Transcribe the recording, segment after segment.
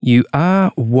You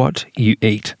are what you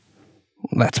eat.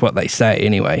 That's what they say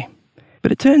anyway.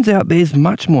 But it turns out there's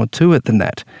much more to it than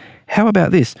that. How about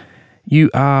this?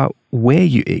 You are where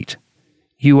you eat.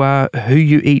 You are who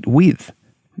you eat with.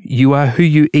 You are who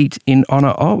you eat in honour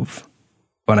of.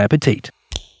 Bon appetit.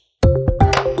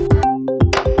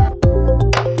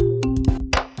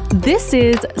 This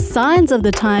is Signs of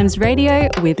the Times Radio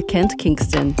with Kent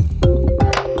Kingston.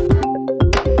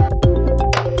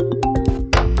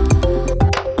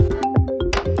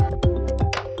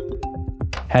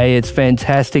 Hey, it's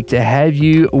fantastic to have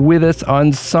you with us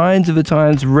on Signs of the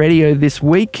Times Radio this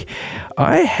week.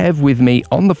 I have with me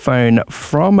on the phone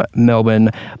from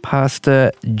Melbourne,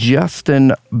 Pastor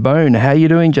Justin Bone. How are you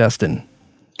doing, Justin?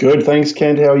 Good, thanks,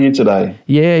 Kent. How are you today?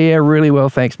 Yeah, really well,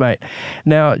 thanks, mate.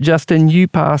 Now, Justin, you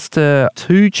pastor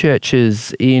two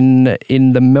churches in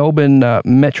the Melbourne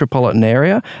metropolitan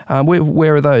area.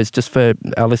 Where are those, just for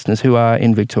our listeners who are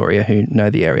in Victoria who know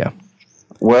the area?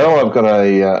 Well, I've got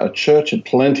a church at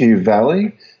Plenty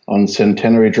Valley on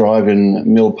Centenary Drive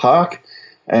in Mill Park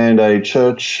and a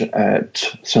church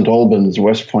at St Albans,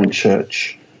 West Point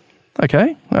Church.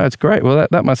 Okay, that's great. Well,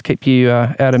 that must keep you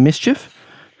out of mischief.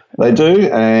 They do,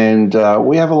 and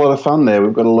we have a lot of fun there.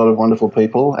 We've got a lot of wonderful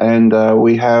people, and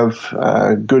we have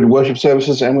good worship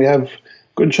services, and we have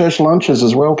good church lunches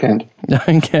as well, Kent.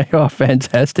 Okay,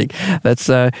 fantastic. That's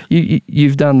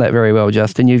you've done that very well,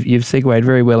 Justin. You've segued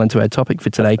very well into our topic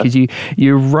for today, because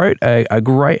you wrote a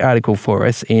great article for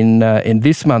us in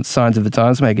this month's Signs of the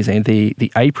Times magazine,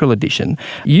 the April edition.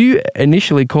 You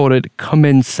initially called it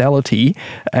commensality,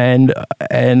 and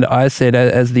I said,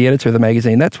 as the editor of the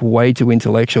magazine, that's way too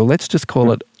intellectual. Let's just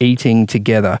call it eating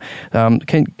together.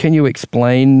 Can you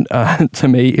explain to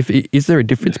me, is there a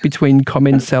difference between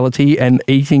commensality and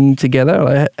eating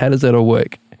together? How does that all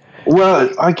work? Well,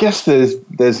 I guess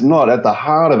there's not. At the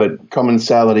heart of it,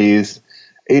 commensality is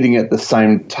eating at the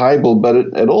same table, but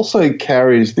it also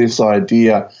carries this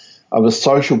idea of a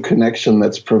social connection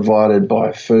that's provided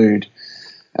by food.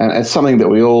 And it's something that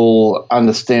we all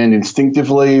understand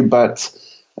instinctively, but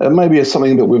maybe it's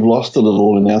something that we've lost a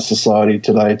little in our society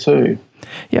today too.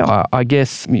 Yeah, I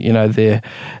guess, the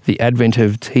advent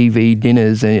of TV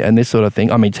dinners and this sort of thing.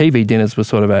 I mean, TV dinners was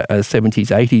sort of a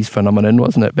 70s, 80s phenomenon,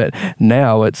 wasn't it? But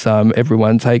now it's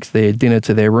everyone takes their dinner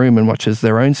to their room and watches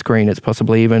their own screen. It's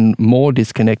possibly even more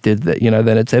disconnected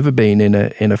than it's ever been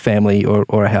in a family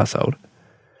or a household.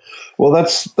 Well,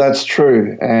 that's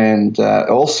true. And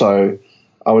also,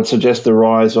 I would suggest the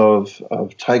rise of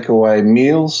takeaway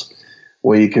meals,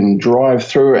 where you can drive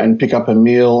through and pick up a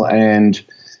meal and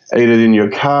eat it in your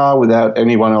car without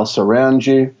anyone else around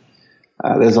you.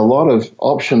 There's a lot of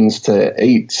options to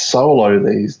eat solo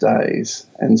these days.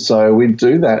 And so we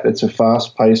do that. It's a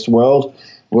fast-paced world.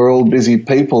 We're all busy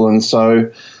people. And so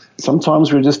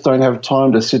sometimes we just don't have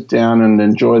time to sit down and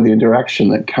enjoy the interaction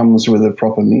that comes with a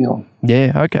proper meal.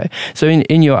 Yeah, okay. So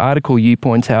in your article, you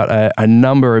point out a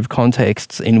number of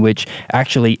contexts in which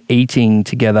actually eating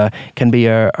together can be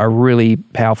a really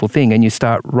powerful thing. And you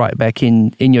start right back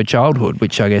in your childhood,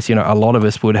 which I guess, a lot of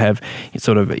us would have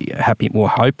sort of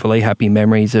hopefully happy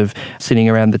memories of sitting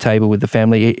around the table with the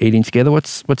family eating together.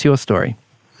 What's your story?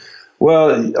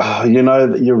 Well,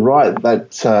 you're right.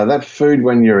 That food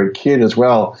when you're a kid as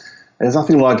well, there's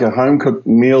nothing like a home-cooked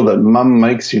meal that mum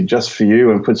makes you just for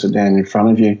you and puts it down in front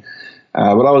of you.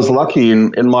 But I was lucky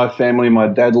in my family. My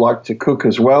dad liked to cook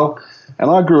as well. And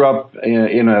I grew up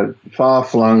in a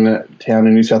far-flung town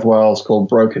in New South Wales called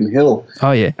Broken Hill.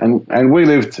 Oh, yeah. And we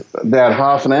lived about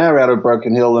half an hour out of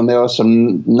Broken Hill, and there were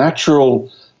some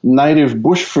natural native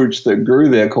bush fruits that grew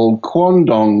there called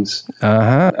quandongs.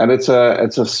 Uh-huh. And it's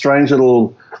a strange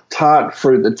little tart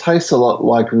fruit that tastes a lot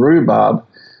like rhubarb.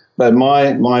 But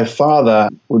my father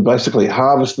would basically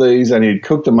harvest these, and he'd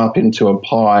cook them up into a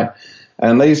pie.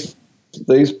 And these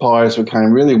pies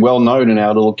became really well known in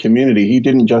our little community. He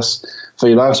didn't just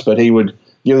feed us, but he would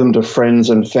give them to friends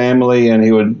and family, and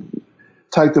he would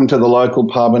take them to the local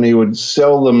pub, and he would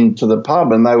sell them to the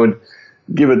pub, and they would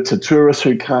give it to tourists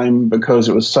who came because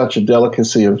it was such a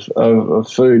delicacy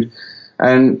of food.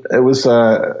 And it was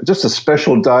just a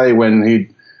special day when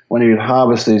he'd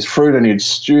harvest these fruit, and he'd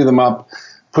stew them up,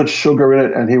 put sugar in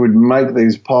it, and he would make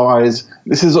these pies.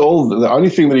 This is all the only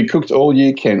thing that he cooked all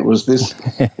year, Kent, was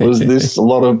this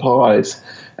lot of pies.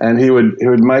 And he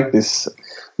would make this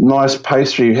nice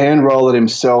pastry, hand roll it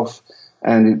himself,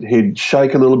 and he'd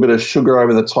shake a little bit of sugar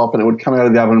over the top, and it would come out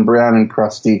of the oven brown and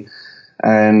crusty.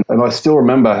 And I still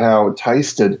remember how it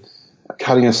tasted,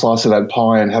 cutting a slice of that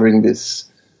pie and having this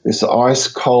ice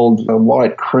cold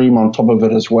white cream on top of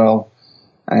it as well.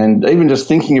 And even just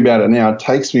thinking about it now, it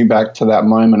takes me back to that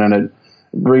moment, and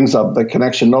brings up the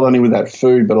connection not only with that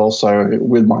food but also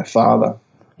with my father.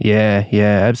 Yeah,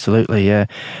 absolutely, yeah.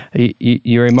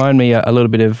 You remind me a little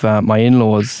bit of my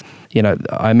in-laws. You know,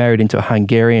 I married into a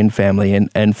Hungarian family,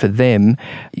 and for them,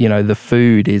 you know, the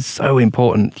food is so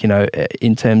important, you know,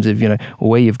 in terms of, you know,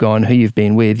 where you've gone, who you've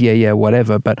been with,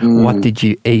 whatever, but what did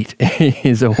you eat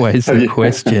is always the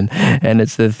question, and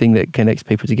it's the thing that connects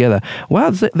people together.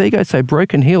 Wow, there you go. So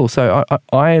Broken Hill, so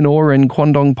iron ore and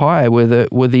Kwandong pie were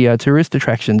the tourist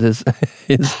attractions. Is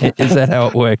that how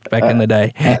it worked back in the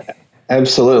day?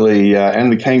 Absolutely,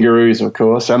 and the kangaroos, of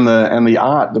course, and the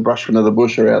art, the brushman of the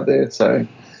bush are out there. So,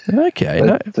 okay,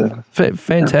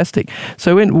 fantastic.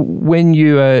 So when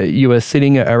you were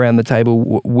sitting around the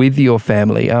table with your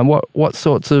family, what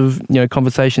sorts of, you know,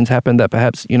 conversations happened that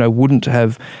perhaps, you know, wouldn't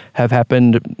have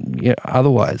happened, you know,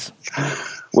 otherwise?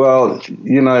 Well,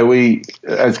 you know, we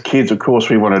as kids, of course,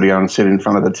 we wanted to go and sit in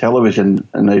front of the television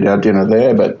and eat our dinner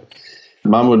there, but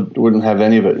Mum wouldn't have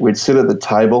any of it. We'd sit at the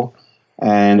table.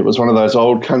 And it was one of those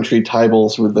old country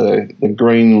tables with the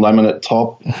green laminate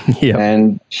top. Yep.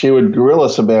 And she would grill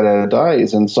us about our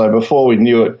days. And so before we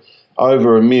knew it,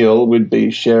 over a meal, we'd be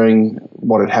sharing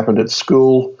what had happened at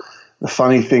school, the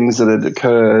funny things that had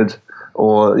occurred,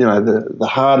 or, you know, the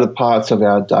harder parts of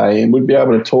our day, and we'd be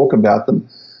able to talk about them.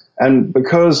 And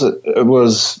because it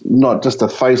was not just a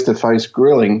face-to-face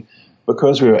grilling,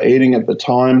 because we were eating at the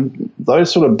time,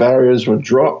 those sort of barriers were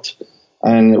dropped.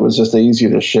 And it was just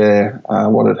easier to share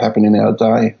what had happened in our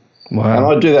day. Wow. And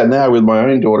I do that now with my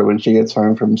own daughter when she gets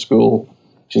home from school.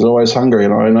 She's always hungry,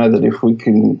 and I know that if we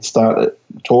can start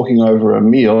talking over a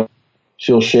meal,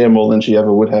 she'll share more than she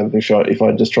ever would have if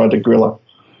I just tried to grill her.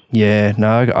 Yeah,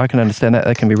 no, I can understand that.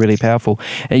 That can be really powerful.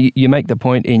 And you make the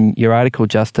point in your article,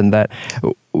 Justin, that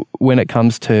when it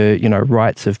comes to, you know,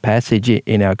 rites of passage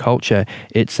in our culture,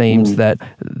 it seems that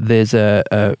there's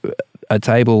a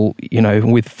table, you know,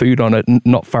 with food on it,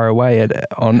 not far away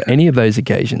on any of those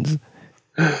occasions.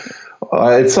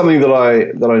 It's something that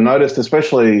I noticed,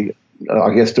 especially,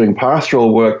 I guess, doing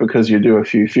pastoral work, because you do a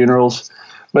few funerals.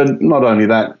 But not only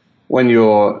that, when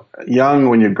you're young,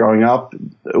 when you're growing up,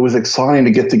 it was exciting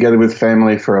to get together with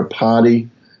family for a party.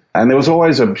 And there was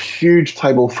always a huge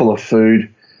table full of food.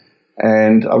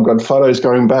 And I've got photos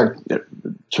going back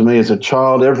to me as a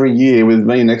child every year with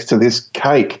me next to this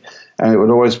cake. And it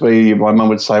would always be, my mum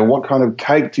would say, what kind of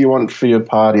cake do you want for your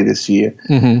party this year?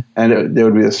 Mm-hmm. And there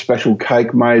would be a special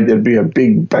cake made. There'd be a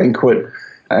big banquet.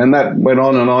 And that went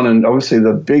on. And obviously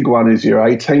the big one is your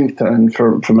 18th. And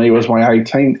for me, it was my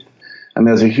 18th. And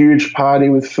there's a huge party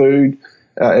with food.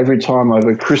 Every time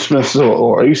over Christmas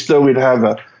or Easter, we'd have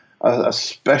a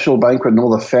special banquet, and all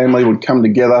the family would come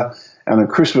together. And at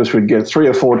Christmas, we'd get 3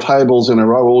 or 4 tables in a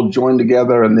row all joined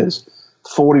together, and there's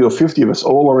 40 or 50 of us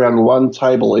all around one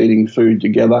table eating food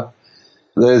together.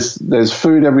 There's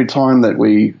food every time that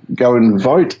we go and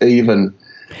vote even.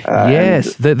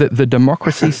 Yes, the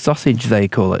democracy sausage, they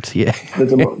call it. Yeah,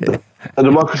 the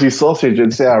democracy sausage.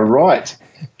 It's our right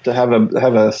to have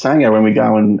a sanger when we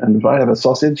go and vote, have a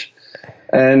sausage.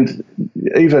 And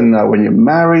even when you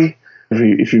marry,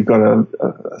 if you've got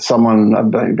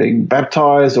someone being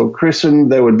baptized or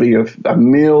christened, there would be a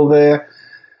meal there.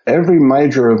 Every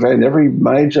major event, every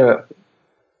major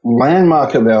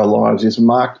landmark of our lives is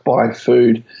marked by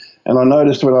food. And I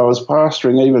noticed when I was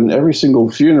pastoring, even every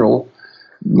single funeral,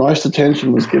 most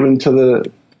attention was given to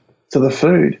the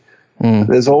food.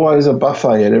 There's always a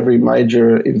buffet at every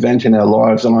major event in our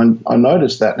lives, and I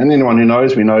noticed that. And anyone who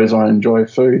knows me knows I enjoy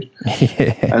food.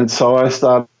 Yeah. And so I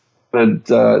started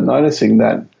noticing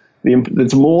that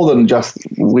it's more than just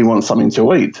we want something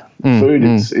to eat. Food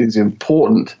is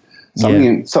important.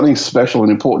 Something special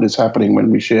and important is happening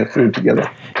when we share food together.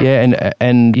 Yeah,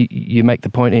 and you make the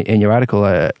point in your article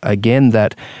again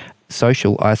that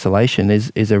social isolation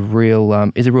is a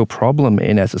real problem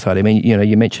in our society. I mean, you know,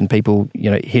 you mentioned people, you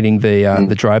know, hitting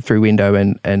the drive-through window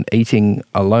and eating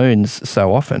alone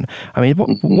so often. I mean,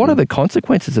 what are the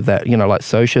consequences of that? You know, like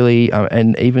socially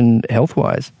and even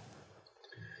health-wise.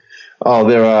 Oh,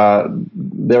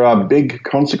 there are big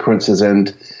consequences,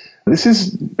 and this is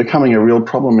becoming a real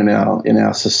problem in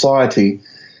our society.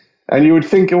 And you would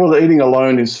think, well, eating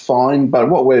alone is fine, but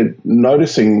what we're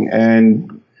noticing,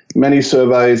 and many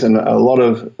surveys and a lot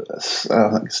of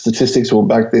statistics will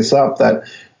back this up, that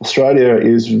Australia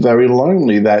is very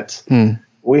lonely, that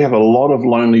we have a lot of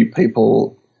lonely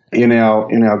people in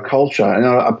our culture. And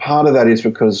a part of that is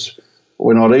because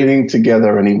we're not eating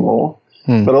together anymore,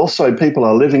 but also people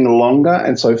are living longer,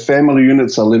 and so family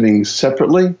units are living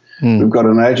separately. We've got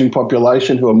an aging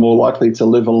population who are more likely to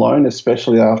live alone,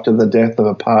 especially after the death of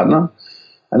a partner.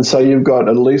 And so you've got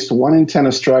at least 1 in 10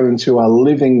 Australians who are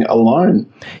living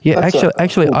alone. Yeah,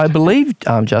 actually, I believe,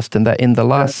 Justin, that in the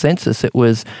last census it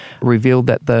was revealed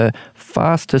that the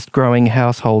fastest growing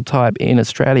household type in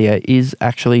Australia is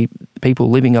actually people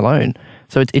living alone.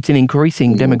 So it's an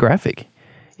increasing demographic.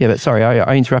 Yeah, but sorry,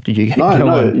 I interrupted you.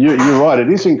 No, you're right. It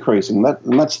is increasing.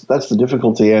 That's the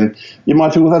difficulty. And you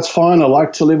might think, well, that's fine. I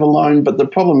like to live alone. But the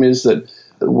problem is that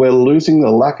we're losing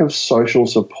the lack of social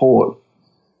support.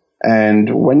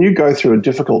 And when you go through a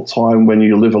difficult time when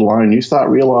you live alone, you start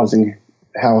realizing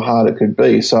how hard it could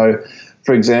be. So,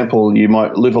 for example, you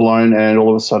might live alone and all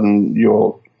of a sudden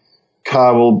your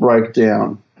car will break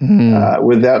down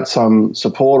without some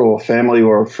support or family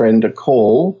or a friend to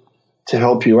call to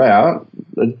help you out.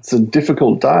 It's a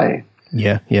difficult day.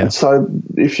 Yeah. And so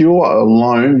if you're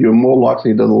alone, you're more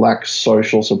likely to lack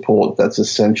social support. That's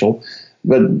essential.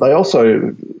 But they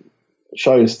also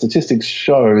statistics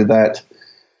show that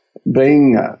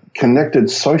being connected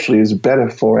socially is better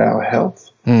for our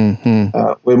health.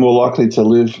 We're more likely to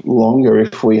live longer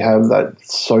if we have that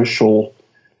social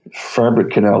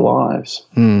fabric in our lives.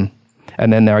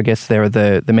 And then I guess there are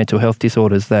the mental health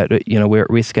disorders that we're at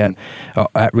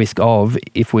risk of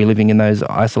if we're living in those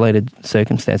isolated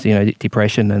circumstances.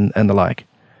 Depression and the like.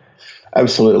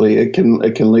 Absolutely, it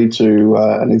can lead to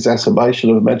an exacerbation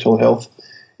of mental health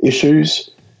issues,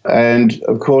 and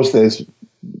of course there's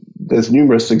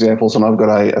numerous examples. And I've got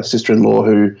a sister-in-law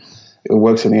who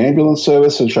works in the ambulance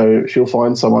service, and she'll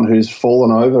find someone who's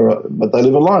fallen over, but they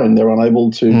live alone. They're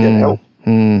unable to get help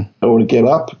or to get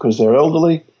up because they're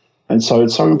elderly. And so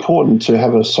it's so important to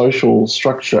have a social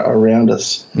structure around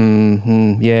us.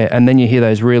 Yeah, and then you hear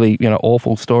those really,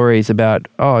 awful stories about,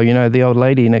 the old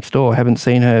lady next door, haven't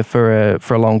seen her for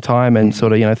a long time, and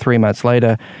sort of, 3 months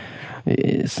later,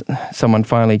 someone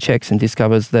finally checks and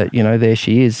discovers that, there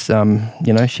she is.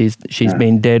 She's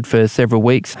been dead for several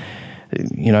weeks.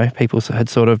 People had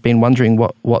sort of been wondering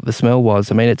what the smell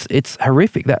was. I mean, it's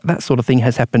horrific. That sort of thing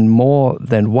has happened more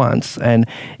than once, and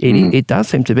it does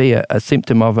seem to be a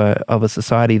symptom of a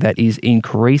society that is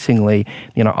increasingly,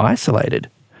 isolated.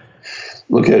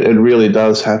 Look, it really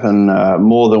does happen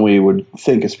more than we would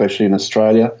think, especially in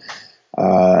Australia.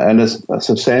 And there's a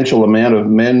substantial amount of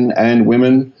men and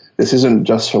women. This isn't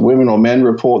just for women or men.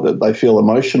 Report that they feel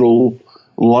emotional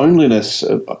loneliness,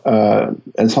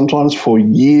 and sometimes for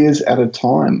years at a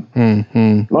time.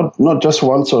 Not just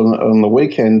once on the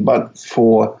weekend, but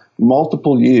for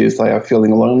multiple years they are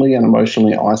feeling lonely and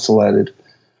emotionally isolated.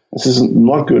 This isn't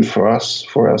not good for us,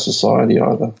 for our society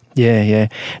either. Yeah.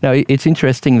 Now, it's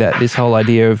interesting that this whole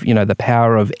idea of, the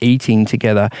power of eating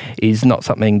together is not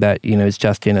something that, is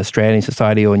just in Australian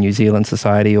society or New Zealand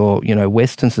society or,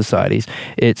 Western societies.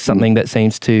 It's something that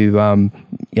seems to,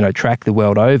 track the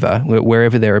world over.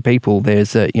 Wherever there are people,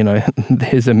 there's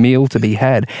there's a meal to be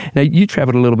had. Now, you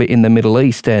travelled a little bit in the Middle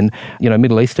East, and,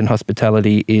 Middle Eastern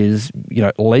hospitality is,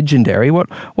 legendary. What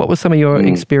were some of your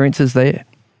experiences there?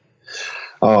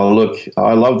 Oh, look,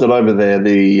 I loved it over there.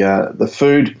 The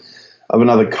food of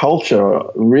another culture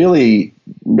really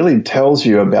tells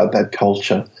you about that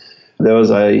culture. There was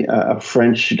a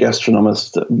French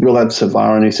gastronomist, Brillat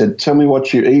Savarin, who said, "Tell me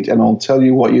what you eat and I'll tell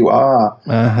you what you are."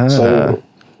 So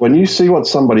when you see what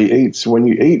somebody eats, when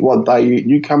you eat what they eat,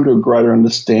 you come to a greater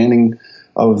understanding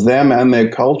of them and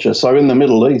their culture. So in the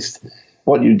Middle East,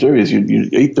 what you do is you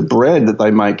eat the bread that they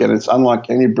make, and it's unlike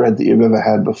any bread that you've ever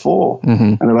had before.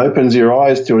 And it opens your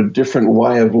eyes to a different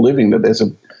way of living, that there's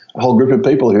a whole group of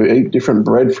people who eat different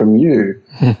bread from you.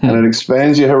 And it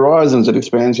expands your horizons, it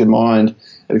expands your mind,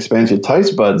 it expands your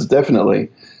taste buds, definitely.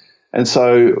 And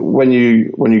so when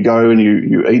you go and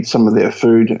you eat some of their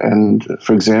food, and,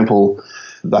 for example,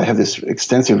 they have this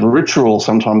extensive ritual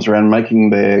sometimes around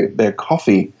making their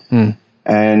coffee.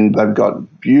 And they've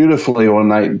got beautifully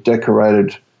ornate,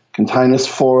 decorated containers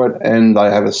for it, and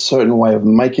they have a certain way of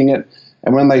making it.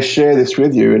 And when they share this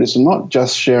with you, it is not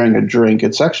just sharing a drink,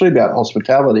 it's actually about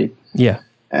hospitality. Yeah.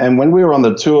 And when we were on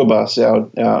the tour bus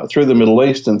through the Middle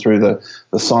East and through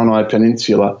the Sinai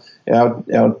Peninsula,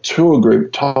 our tour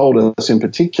group told us in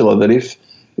particular that if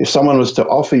someone was to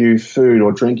offer you food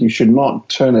or drink, you should not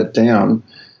turn it down,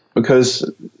 because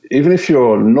even if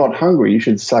you're not hungry, you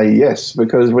should say yes,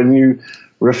 because when you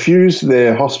refuse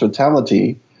their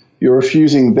hospitality, you're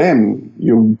refusing them.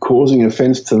 You're causing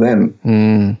offense to them.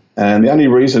 And the only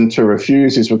reason to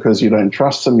refuse is because you don't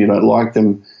trust them, you don't like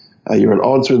them, you're at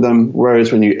odds with them.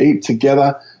 Whereas when you eat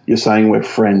together, you're saying we're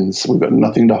friends, we've got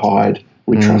nothing to hide,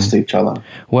 we trust each other.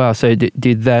 Wow. So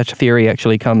did that theory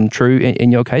actually come true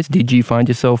in your case? Did you find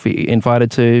yourself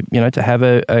invited to, to have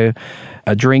a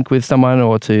drink with someone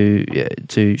or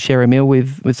to share a meal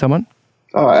with someone?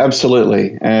 Oh,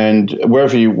 absolutely. And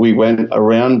wherever we went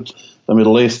around the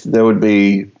Middle East, there would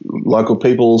be local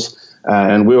peoples,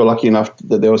 and we were lucky enough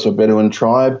that there was a Bedouin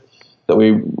tribe that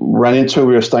we ran into.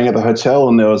 We were staying at the hotel,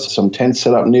 and there was some tents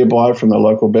set up nearby from the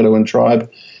local Bedouin tribe.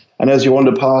 And as you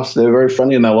wander past, they're very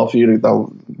friendly, and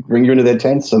they'll bring you into their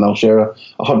tents, and they'll share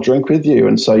a hot drink with you.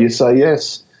 And so you say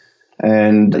yes,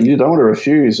 and you don't want to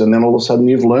refuse. And then all of a sudden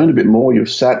you've learned a bit more. You've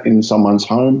sat in someone's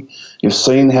home, you've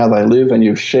seen how they live, and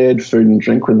you've shared food and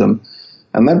drink with them.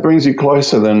 And that brings you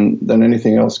closer than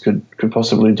anything else could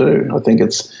possibly do. I think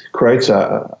it creates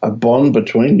a bond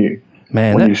between you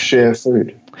when you share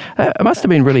food. It must have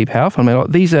been really powerful. I mean,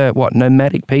 these are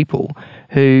nomadic people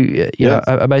who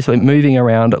are basically moving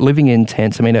around, living in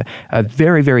tents. I mean, a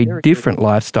very, very different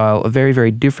lifestyle, a very,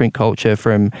 very different culture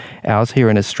from ours here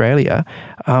in Australia.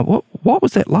 What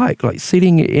was that like? Like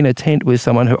sitting in a tent with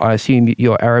someone who, I assume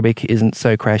your Arabic isn't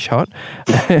so crash hot,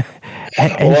 and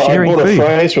sharing food. I bought a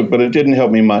phrase book, but it didn't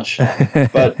help me much.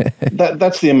 But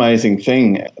that's the amazing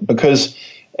thing, because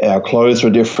our clothes were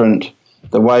different,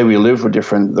 the way we lived were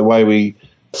different, the way we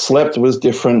slept was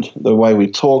different, the way we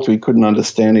talked, we couldn't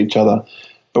understand each other.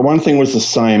 But one thing was the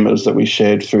same, was that we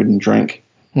shared food and drink.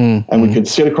 And we could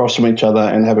sit across from each other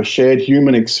and have a shared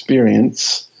human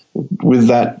experience with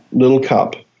that little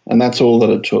cup. And that's all that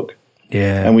it took.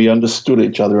 Yeah. And we understood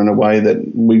each other in a way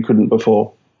that we couldn't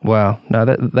before. Wow. No,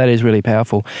 that is really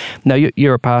powerful. Now,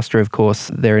 you're a pastor, of course,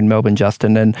 there in Melbourne,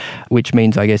 Justin, and which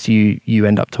means, I guess, you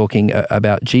end up talking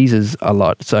about Jesus a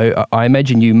lot. So I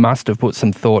imagine you must have put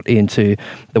some thought into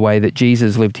the way that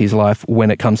Jesus lived his life when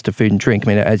it comes to food and drink. I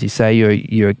mean, as you say,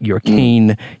 you're a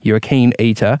keen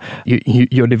eater.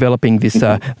 You're developing this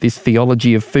this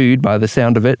theology of food by the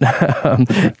sound of it.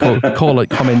 Call it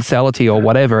commensality or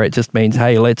whatever. It just means,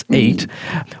 hey, let's eat.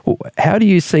 How do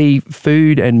you see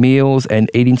food and meals and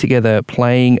eating together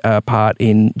playing a part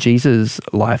in Jesus'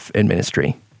 life and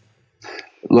ministry?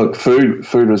 Look, food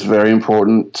was very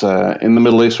important in the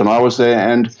Middle East when I was there,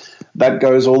 and that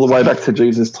goes all the way back to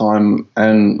Jesus' time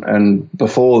and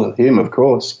before him, of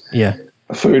course. Yeah.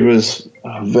 Food was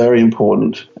very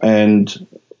important, and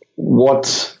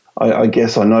what I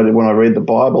guess I noted when I read the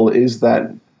Bible is that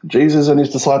Jesus and his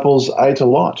disciples ate a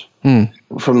lot.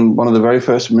 From one of the very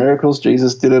first miracles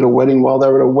Jesus did at a wedding while they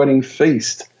were at a wedding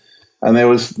feast. And there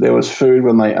was food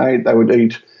when they ate. They would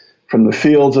eat from the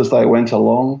fields as they went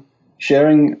along.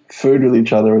 Sharing food with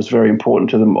each other was very important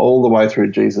to them all the way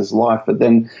through Jesus' life. But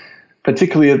then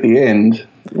particularly at the end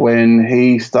when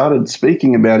he started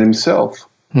speaking about himself.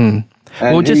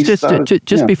 Well,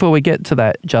 just before we get to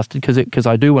that, Justin, because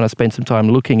I do want to spend some time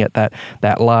looking at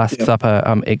that Last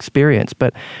Supper experience,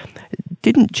 but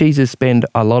didn't Jesus spend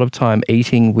a lot of time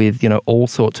eating with, all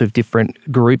sorts of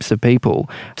different groups of people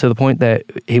to the point that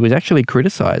he was actually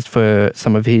criticized for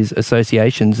some of his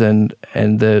associations and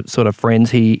the sort of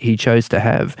friends he chose to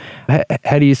have?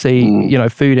 How do you see,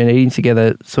 food and eating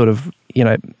together sort of,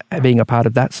 being a part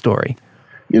of that story?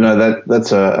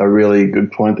 That's a really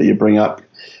good point that you bring up,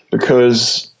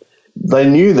 because they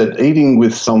knew that eating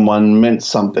with someone meant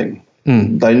something.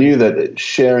 They knew that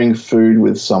sharing food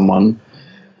with someone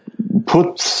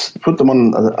put them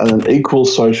on an equal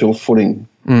social footing.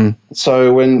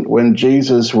 So when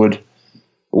Jesus would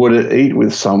eat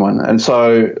with someone, and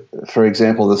so, for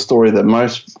example, the story that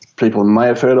most people may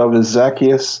have heard of is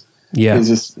Zacchaeus. Yeah,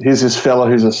 here's this fellow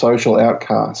who's a social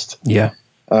outcast. Yeah,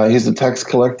 he's a tax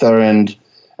collector, and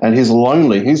he's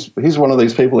lonely. He's one of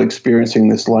these people experiencing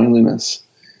this loneliness.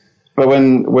 But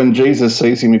when Jesus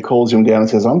sees him, he calls him down and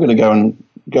says, "I'm going to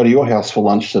go to your house for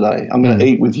lunch today. I'm going to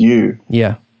eat with you."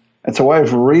 Yeah. It's a way of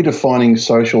redefining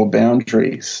social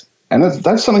boundaries. And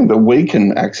that's something that we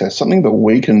can access, something that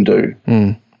we can do.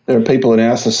 There are people in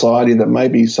our society that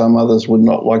maybe some others would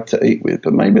not like to eat with,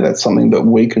 but maybe that's something that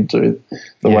we could do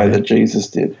the way that Jesus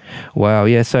did. Wow,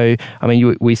 yeah. So, I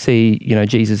mean, we see,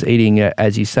 Jesus eating,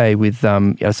 as you say, with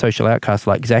a social outcast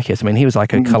like Zacchaeus. I mean, he was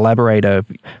like a collaborator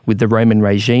with the Roman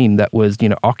regime that was,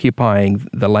 occupying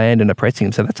the land and oppressing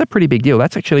him. So that's a pretty big deal.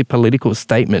 That's actually a political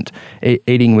statement,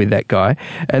 eating with that guy.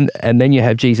 And then you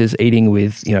have Jesus eating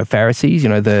with, Pharisees,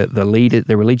 the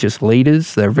religious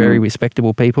leaders. They're very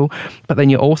respectable people. But then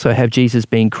you also have Jesus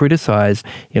being criticized.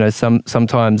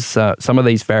 Sometimes some of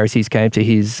these Pharisees came to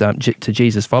to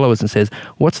Jesus' followers and says,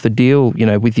 "What's the deal,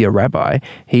 with your rabbi?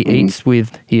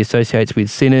 He associates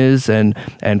with sinners and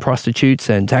prostitutes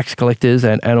and tax collectors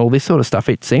and all this sort of stuff."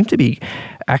 It seemed to be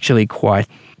actually quite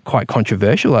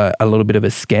controversial, a little bit of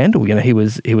a scandal. He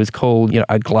was called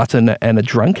a glutton and a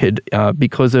drunkard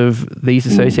because of these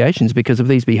associations, because of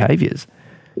these behaviors.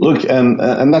 Look,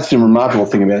 and that's the remarkable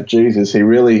thing about Jesus.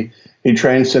 He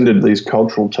transcended these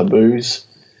cultural taboos.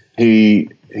 He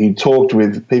he talked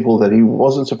with people that he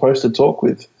wasn't supposed to talk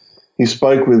with. He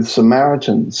spoke with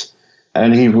Samaritans,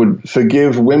 and he would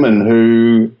forgive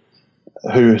women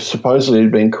who supposedly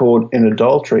had been caught in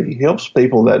adultery. He helps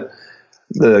people that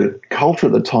the culture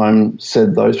at the time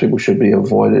said those people should be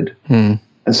avoided. And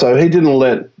so he didn't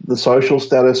let the social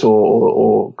status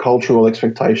or cultural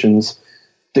expectations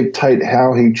dictate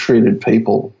how he treated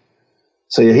people.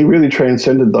 So yeah, he really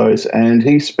transcended those, and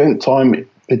he spent time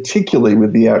particularly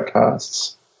with the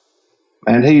outcasts.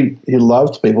 And he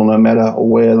loved people no matter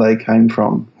where they came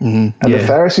from. And the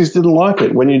Pharisees didn't like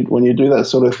it. When you do that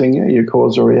sort of thing, you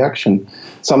cause a reaction.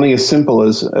 Something as simple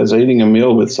as eating a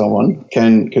meal with someone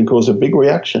can cause a big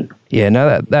reaction. Yeah,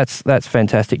 no, that's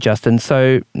fantastic, Justin.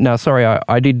 So now, sorry,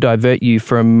 I did divert you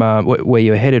from where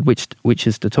you were headed, which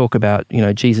is to talk about,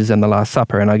 Jesus and the Last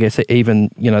Supper. And I guess even,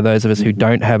 those of us who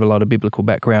don't have a lot of biblical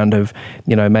background have,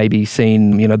 maybe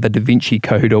seen, the Da Vinci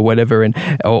Code or whatever,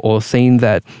 or seen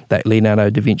that Leonardo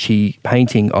da Vinci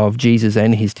painting of Jesus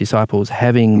and his disciples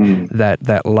having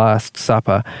that Last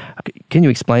Supper. Can you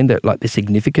explain that, like the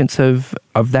significance of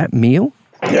that meal?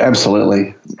 Yeah,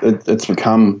 absolutely. It's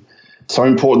become so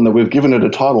important that we've given it a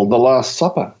title, The Last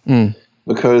Supper,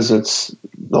 because it's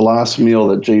the last meal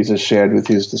that Jesus shared with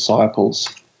his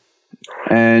disciples.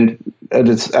 And at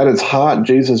its heart,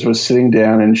 Jesus was sitting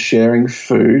down and sharing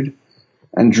food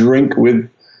and drink with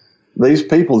these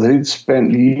people that he'd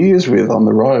spent years with on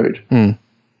the road.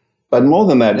 But more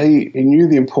than that, he knew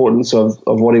the importance of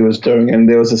what he was doing, and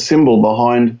there was a symbol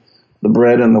behind the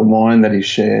bread and the wine that he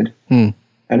shared. And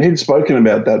he'd spoken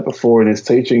about that before in his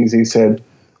teachings. He said,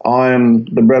 I am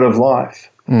the bread of life.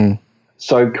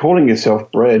 So calling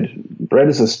yourself bread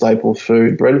is a staple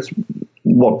food. Bread is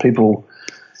what people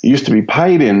used to be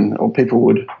paid in, or people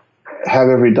would have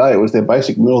every day. It was their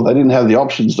basic meal. They didn't have the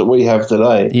options that we have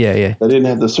today. Yeah. They didn't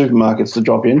have the supermarkets to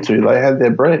drop into. They had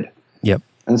their bread. Yep.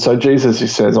 And so Jesus, he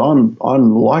says, I'm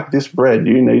like this bread.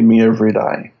 You need me every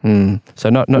day. So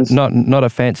not a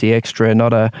fancy extra,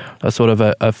 not a sort of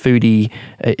a foodie,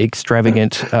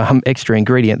 extravagant extra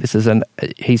ingredient. This is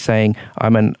he's saying,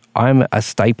 I'm a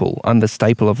staple. I'm the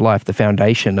staple of life, the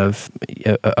foundation of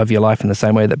your life, in the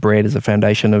same way that bread is a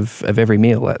foundation of every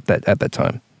meal at that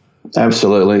time.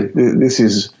 Absolutely. This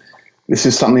is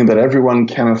something that everyone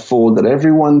can afford, that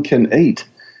everyone can eat.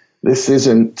 This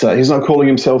isn't. He's not calling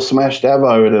himself Smashed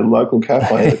Avo at a local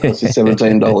cafe that costs you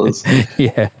 $17.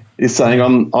 Yeah, he's saying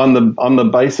I'm the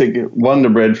basic Wonder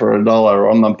Bread for $1, or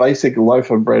I'm the basic loaf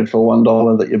of bread for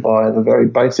 $1 that you buy. The very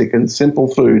basic and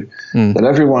simple food that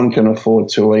everyone can afford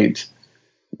to eat.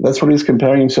 That's what he's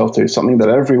comparing himself to. Something that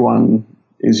everyone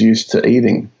is used to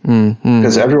eating,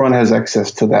 because everyone has access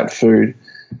to that food.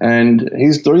 And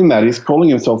he's doing that. He's calling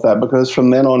himself that because from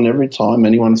then on, every time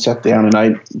anyone sat down and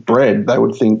ate bread, they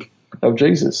would think of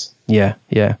Jesus. Yeah.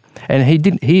 And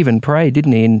he even prayed,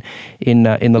 didn't he? In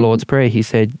the Lord's Prayer, he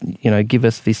said, give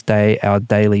us this day our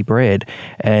daily bread.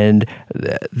 And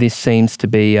this seems to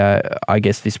be, I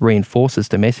guess, this reinforces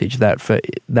the message that for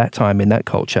that time in that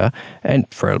culture, and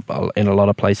in a lot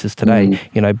of places today,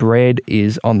 bread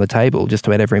is on the table just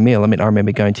about every meal. I mean, I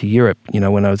remember going to Europe,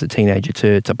 when I was a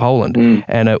teenager to Poland,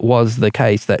 and it was the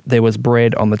case that there was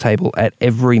bread on the table at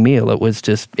every meal. It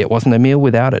wasn't a meal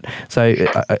without it. So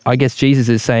I guess Jesus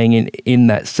is saying in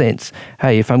that sense,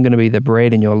 hey, if I'm going to be the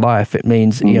bread in your life, it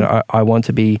means, I want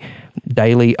to be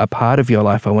daily a part of your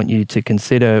life. I want you to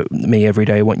consider me every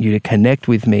day. I want you to connect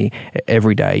with me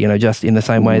every day, just in the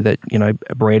same way that,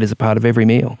 bread is a part of every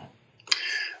meal.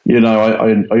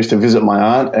 I used to visit my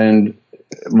aunt, and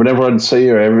whenever I'd see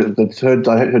her,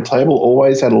 her table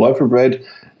always had a loaf of bread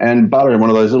and butter in one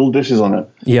of those little dishes on it.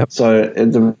 Yep. So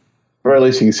at the very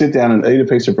least, you can sit down and eat a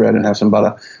piece of bread and have some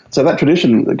butter. So that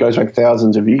tradition that goes back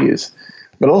thousands of years.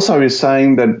 But also he's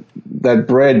saying that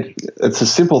bread, it's a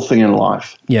simple thing in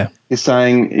life. Yeah.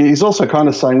 He's also kind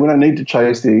of saying we don't need to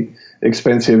chase the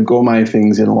expensive gourmet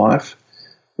things in life.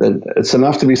 That it's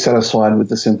enough to be satisfied with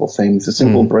the simple things, the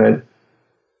simple bread.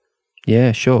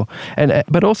 Yeah, sure. And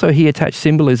but also he attached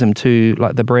symbolism to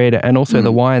like the bread and also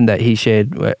the wine that he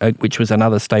shared, which was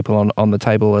another staple on the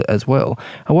table as well.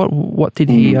 What did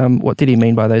he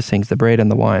mean by those things, the bread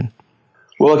and the wine?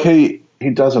 Well, look, he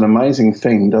does an amazing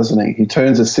thing, doesn't he? He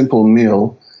turns a simple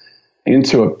meal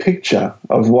into a picture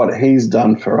of what he's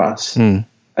done for us.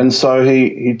 And so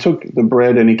he took the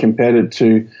bread and he compared it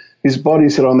to his body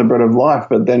said, I'm the bread of life,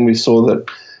 but then we saw that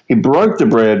he broke the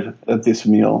bread at this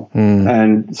meal.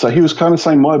 And so he was kind of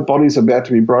saying, my body's about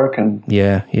to be broken.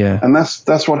 Yeah. And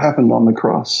that's what happened on the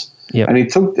cross. Yep. And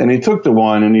he took the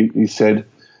wine and he said,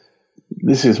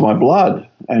 this is my blood.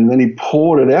 And then he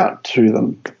poured it out to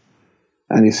them.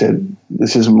 And he said,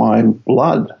 this is my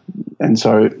blood. And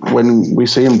so when we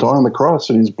see him die on the cross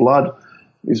and his blood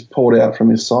is poured out from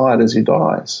his side as he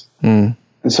dies. And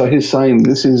so he's saying,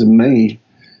 this is me.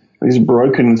 These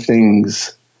broken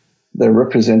things, they're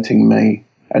representing me.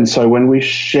 And so when we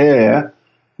share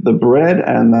the bread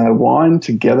and the wine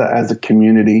together as a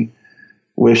community,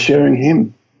 we're sharing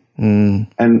him.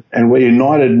 And we're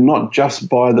united not just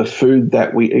by the food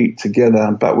that we eat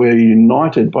together, but we're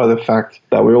united by the fact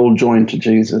that we're all joined to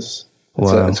Jesus.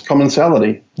 It's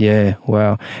commensality. Yeah,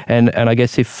 wow. And I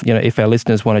guess if our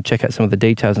listeners want to check out some of the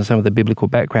details and some of the biblical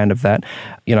background of that,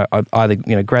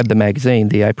 either grab the magazine,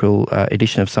 the April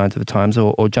edition of Signs of the Times,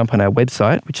 or jump on our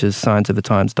website, which is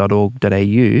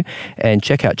signsofthetimes.org.au, and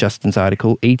check out Justin's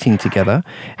article, Eating Together.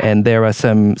 And there are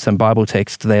some Bible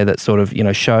texts there that sort of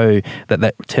show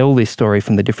that tell this story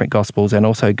from the different Gospels, and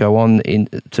also go on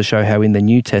to show how in the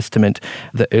New Testament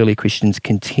the early Christians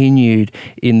continued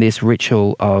in this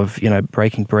ritual of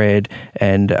breaking bread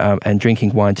and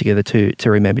drinking wine together to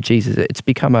remember Jesus. It's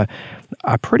become a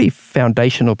pretty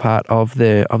foundational part of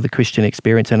the Christian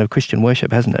experience and of Christian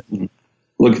worship, hasn't it?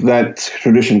 Look, that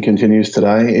tradition continues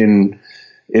today in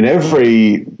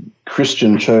every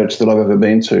Christian church that I've ever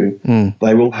been to.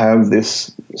 They will have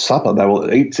this supper. They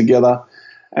will eat together,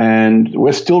 and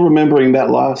we're still remembering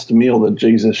that last meal that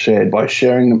Jesus shared by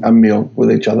sharing a meal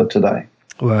with each other today.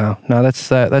 Wow, no,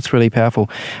 that's really powerful.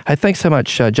 Hey, thanks so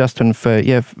much, Justin,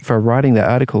 for writing that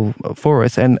article for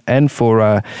us and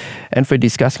for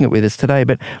discussing it with us today.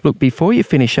 But look, before you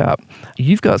finish up,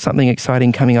 you've got something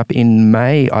exciting coming up in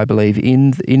May, I believe,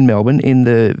 in Melbourne, in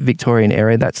the Victorian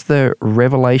area. That's the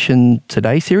Revelation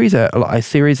Today series, a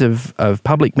series of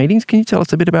public meetings. Can you tell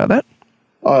us a bit about that?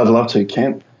 Oh, I'd love to,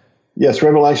 Kent. Yes,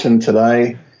 Revelation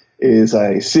Today is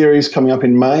a series coming up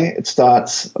in May. It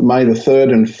starts May the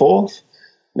 3rd and 4th.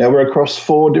 Now, we're across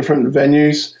 4 different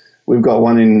venues. We've got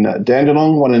one in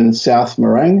Dandenong, one in South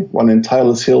Morang, one in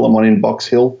Taylors Hill, and one in Box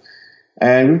Hill.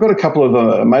 And we've got a couple of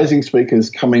amazing speakers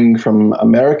coming from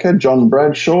America, John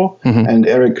Bradshaw and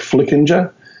Eric Flickinger.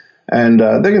 And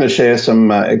they're going to share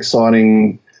some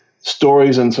exciting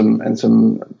stories and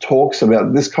some talks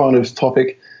about this kind of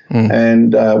topic.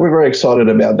 And we're very excited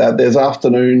about that. There's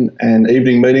afternoon and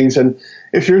evening meetings. And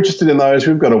if you're interested in those,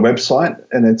 we've got a website,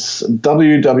 and it's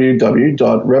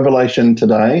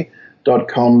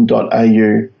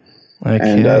www.revelationtoday.com.au.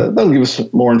 And that'll give us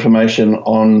more information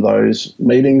on those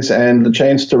meetings and the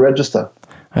chance to register.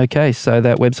 Okay, so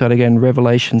that website again,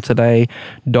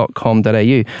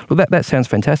 revelationtoday.com.au. Well, that sounds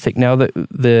fantastic. Now,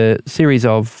 the series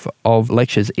of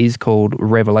lectures is called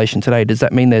Revelation Today. Does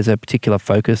that mean there's a particular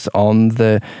focus on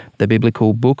the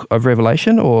biblical book of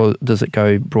Revelation, or does it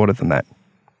go broader than that?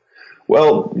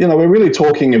 Well, we're really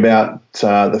talking about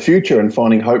the future and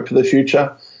finding hope for the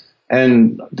future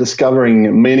and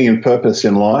discovering meaning and purpose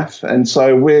in life. And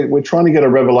so we're trying to get a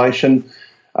revelation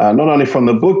not only from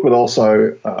the book but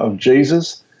also of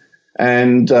Jesus.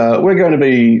 And we're going to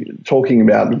be talking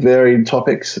about varied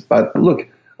topics. But look,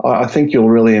 I think you'll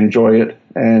really enjoy it.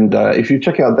 And if you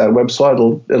check out that website,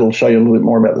 it'll show you a little bit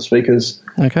more about the speakers.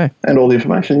 Okay. And all the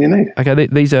information you need. Okay,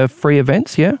 these are free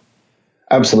events, yeah?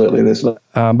 Absolutely, there's no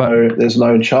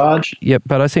charge. Yep,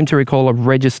 but I seem to recall a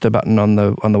register button on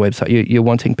the website. You're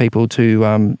wanting people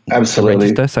to absolutely to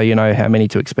register, so you know how many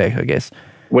to expect, I guess.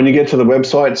 When you get to the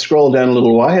website, scroll down a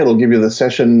little way. It'll give you the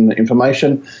session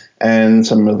information and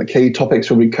some of the key topics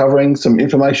we'll be covering, some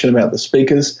information about the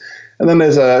speakers, and then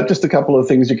there's just a couple of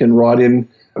things you can write in,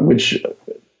 which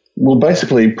will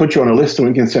basically put you on a list, and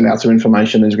we can send out some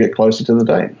information as we get closer to the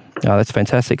date. Oh, that's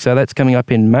fantastic. So that's coming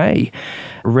up in May.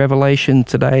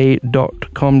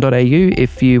 revelationtoday.com.au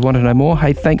if you want to know more.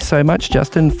 Hey, thanks so much,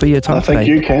 Justin, for your time today. Thank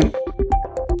you, Cam.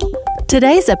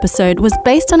 Today's episode was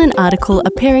based on an article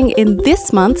appearing in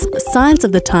this month's Signs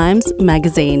of the Times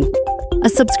magazine. A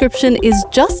subscription is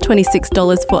just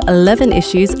 $26 for 11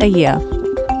 issues a year.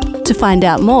 To find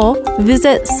out more,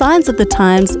 visit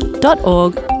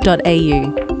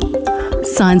signsofthetimes.org.au.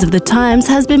 Signs of the Times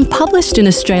has been published in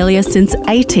Australia since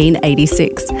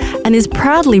 1886 and is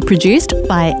proudly produced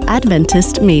by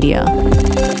Adventist Media.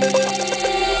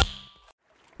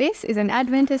 This is an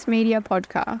Adventist Media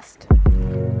podcast.